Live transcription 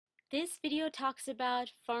This video talks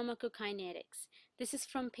about pharmacokinetics. This is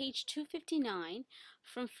from page 259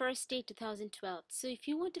 from first day 2012. So if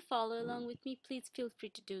you want to follow along with me, please feel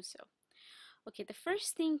free to do so. Okay, the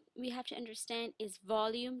first thing we have to understand is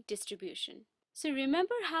volume distribution. So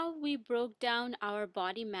remember how we broke down our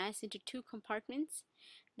body mass into two compartments?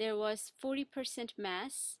 There was 40%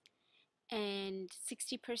 mass and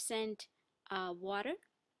 60% water,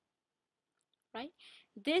 right?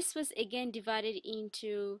 This was again divided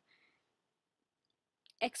into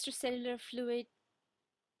extracellular fluid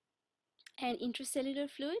and intracellular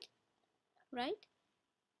fluid, right?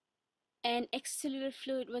 And extracellular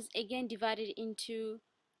fluid was again divided into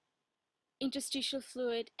interstitial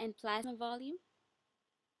fluid and plasma volume,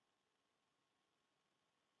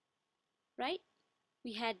 right?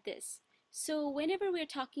 We had this. So whenever we're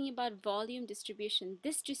talking about volume distribution,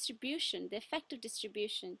 this distribution, the effect of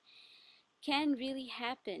distribution, can really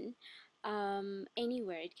happen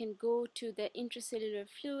anywhere. It can go to the intracellular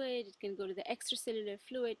fluid, it can go to the extracellular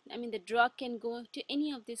fluid. I mean, the drug can go to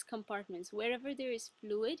any of these compartments. Wherever there is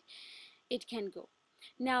fluid, it can go.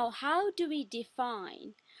 Now, how do we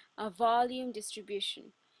define a volume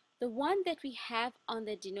distribution? The one that we have on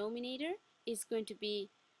the denominator is going to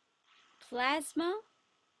be plasma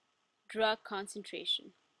drug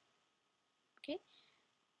concentration. Okay?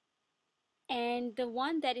 And the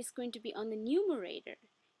one that is going to be on the numerator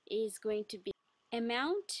is going to be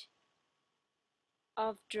amount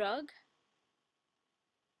of drug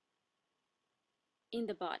in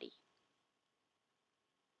the body.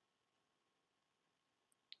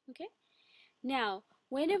 Okay? Now,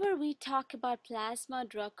 whenever we talk about plasma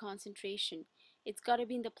drug concentration, it's got to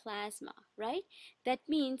be in the plasma, right? That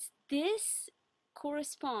means this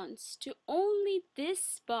corresponds to only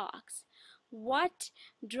this box. What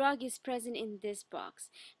drug is present in this box?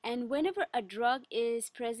 And whenever a drug is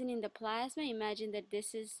present in the plasma, imagine that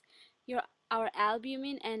this is our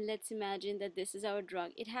albumin, and let's imagine that this is our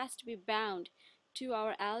drug. It has to be bound to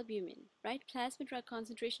our albumin, right? Plasma drug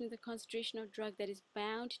concentration is the concentration of drug that is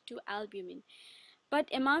bound to albumin.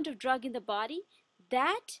 But amount of drug in the body,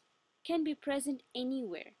 that can be present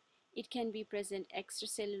anywhere. It can be present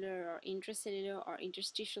extracellular or intracellular or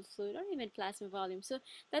interstitial fluid or even plasma volume. So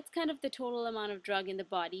that's kind of the total amount of drug in the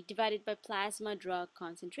body divided by plasma drug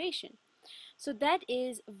concentration. So that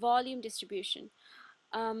is volume distribution.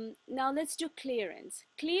 Now let's do clearance.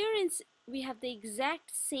 Clearance, we have the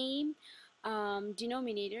exact same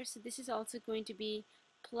denominator. So this is also going to be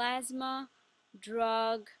plasma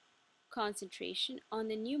drug concentration on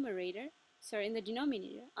the numerator, sorry, in the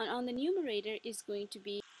denominator, and on the numerator is going to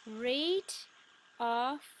be rate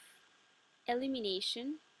of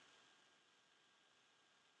elimination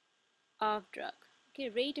of drug. Okay,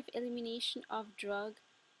 rate of elimination of drug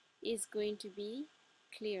is going to be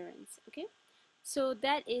clearance. Okay, so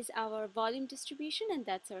that is our volume distribution, and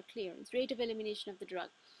that's our clearance, rate of elimination of the drug.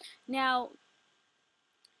 Now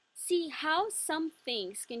see how some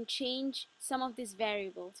things can change some of these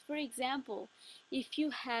variables. For example, if you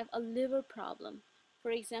have a liver problem, for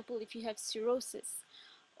example, if you have cirrhosis,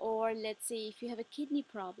 or let's say if you have a kidney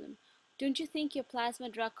problem, don't you think your plasma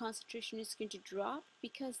drug concentration is going to drop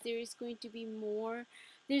because there is going to be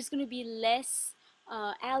less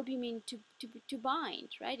albumin to bind,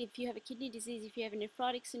 right? If you have a kidney disease, if you have a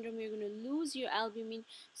nephrotic syndrome, you're going to lose your albumin,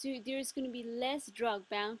 so there's going to be less drug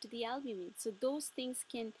bound to the albumin. So those things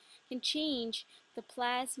can change the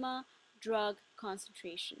plasma drug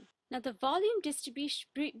concentration. Now the volume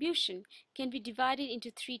distribution can be divided into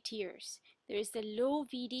three tiers. There is the low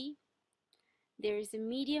VD, there is the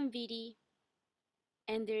medium VD,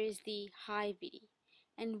 and there is the high VD,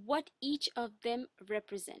 and what each of them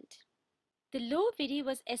represent. The low VD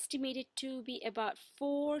was estimated to be about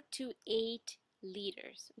 4 to 8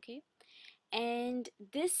 liters, okay? And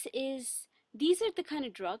these are the kind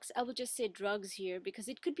of drugs, I will just say drugs here because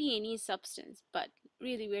it could be any substance, but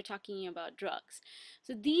really we're talking about drugs.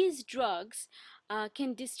 So these drugs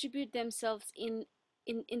can distribute themselves in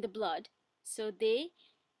the blood. So they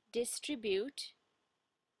distribute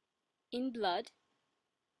in blood.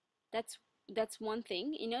 That's one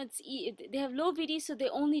thing, you know, they have low VD, so they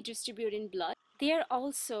only distribute in blood. They are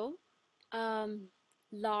also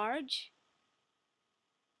large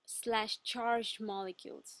 / charged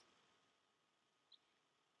molecules.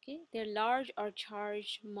 Okay, they're large or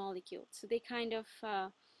charged molecules, so they kind of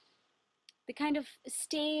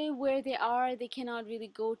stay where they are. They cannot really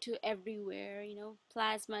go to everywhere. You know,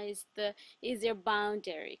 plasma is their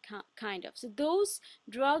boundary kind of. So those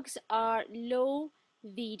drugs are low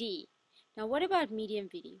VD. Now what about medium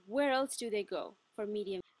VD? Where else do they go for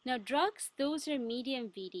medium? Now drugs, those are medium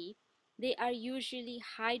VD. They are usually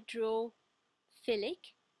hydrophilic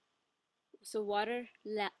so water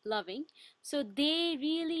loving. So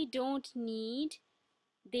they don't need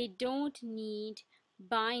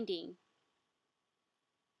binding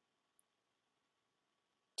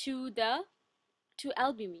to the to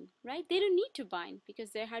albumin, right? They don't need to bind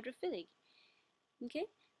because they're hydrophilic. Okay,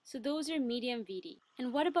 so those are medium VD.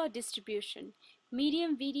 And what about distribution?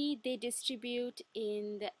 Medium VD, they distribute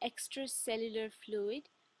in the extracellular fluid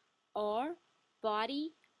or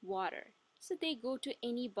body water. So they go to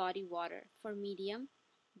any body water for medium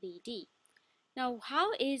VD. Now,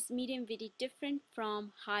 how is medium VD different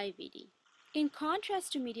from high VD? In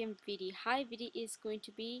contrast to medium VD, high VD is going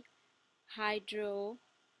to be hydrophobic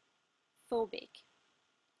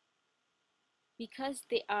because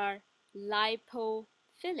they are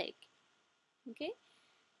lipophilic. Okay,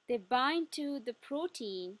 they bind to the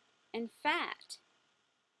protein and fat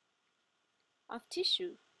of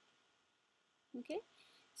tissue. Okay,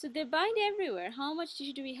 so they bind everywhere. How much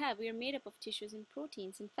tissue do we have? We are made up of tissues and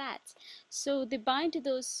proteins and fats. So they bind to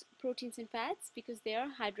those proteins and fats because they are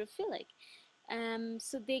hydrophilic.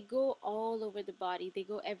 So they go all over the body, they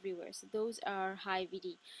go everywhere. So those are high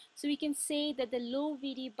VD. So we can say that the low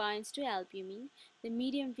VD binds to albumin, the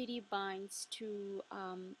medium VD binds to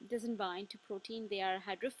doesn't bind to protein, they are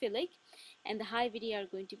hydrophilic, and the high VD are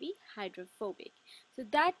going to be hydrophobic. So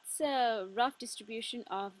that's a rough distribution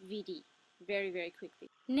of VD very, very quickly.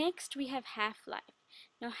 Next we have half-life.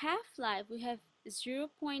 Now half-life, we have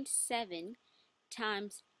 0.7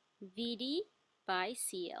 times VD by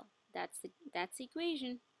CL. That's the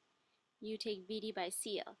equation. You take VD by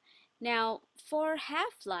CL. Now for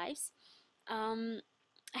half-lives, um,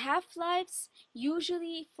 half-lives,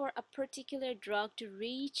 usually for a particular drug to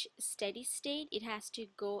reach steady state, it has to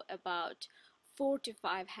go about 4 to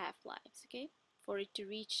 5 half-lives, okay, for it to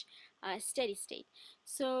reach steady state.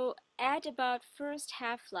 So at about first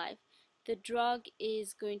half-life, the drug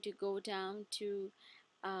is going to go down to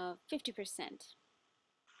 50%.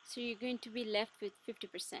 So you're going to be left with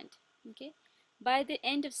 50%. Okay. By the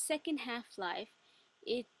end of second half-life,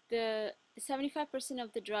 the 75%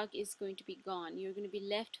 of the drug is going to be gone. You're going to be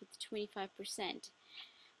left with 25%.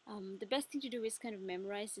 The best thing to do is kind of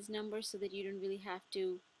memorize these numbers so that you don't really have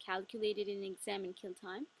to calculate it in an exam and kill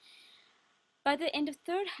time. By the end of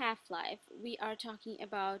third half-life, we are talking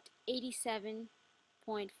about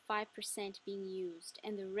 87.5% being used,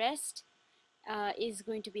 and the rest is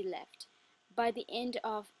going to be left. By the end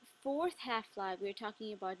of fourth half-life, we're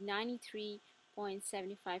talking about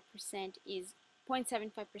 93.75% is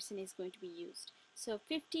 0.75% is going to be used. So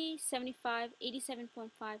 50, 75,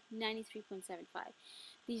 87.5, 93.75.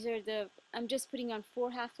 These are the, I'm just putting on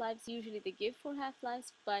 4 half-lives. Usually they give 4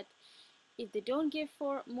 half-lives, but if they don't give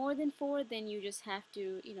more than 4, then you just have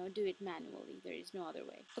to, do it manually. There is no other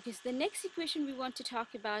way. Okay, so the next equation we want to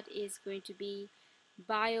talk about is going to be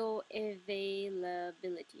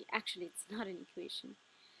bioavailability. Actually, it's not an equation,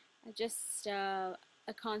 just a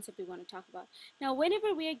concept we want to talk about. Now,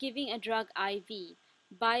 whenever we are giving a drug IV,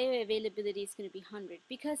 bioavailability is going to be 100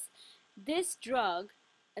 because this drug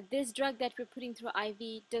that we're putting through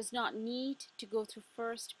IV does not need to go through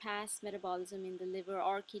first pass metabolism in the liver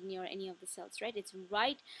or kidney or any of the cells, right? It's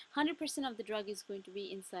right, 100% of the drug is going to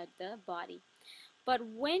be inside the body. But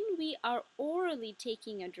when we are orally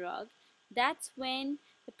taking a drug, that's when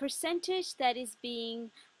the percentage that is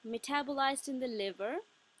being metabolized in the liver,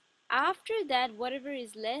 after that, whatever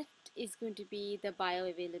is left is going to be the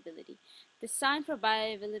bioavailability. The sign for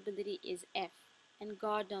bioavailability is F, and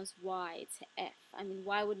God knows why it's F. I mean,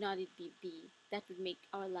 why would not it be B? That would make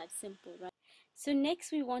our life simple, right? So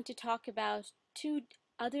next we want to talk about 2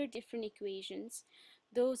 other different equations.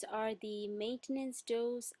 Those are the maintenance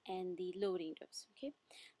dose and the loading dose, okay?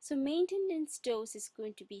 So maintenance dose is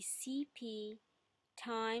going to be Cp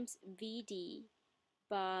times Vd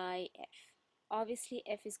by F. Obviously,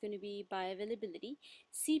 F is going to be bioavailability.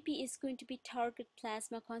 Cp is going to be target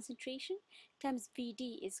plasma concentration times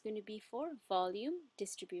Vd is going to be for volume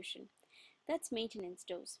distribution. That's maintenance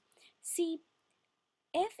dose. See,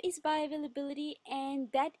 F is bioavailability, and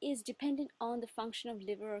that is dependent on the function of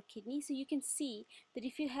liver or kidney. So you can see that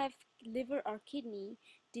if you have liver or kidney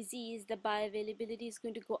disease, the bioavailability is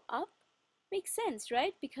going to go up. Makes sense,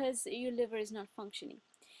 right? Because your liver is not functioning.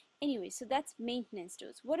 Anyway, so that's maintenance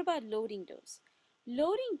dose. What about loading dose?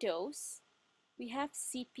 Loading dose, we have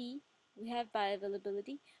Cp, we have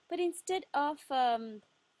bioavailability, but instead of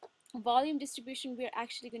volume distribution, we're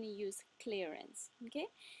actually going to use clearance. Okay,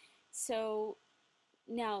 so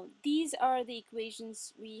now these are the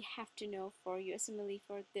equations we have to know for USMLE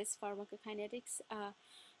for this pharmacokinetics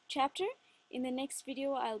chapter. In the next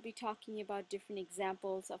video, I'll be talking about different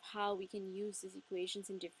examples of how we can use these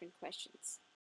equations in different questions.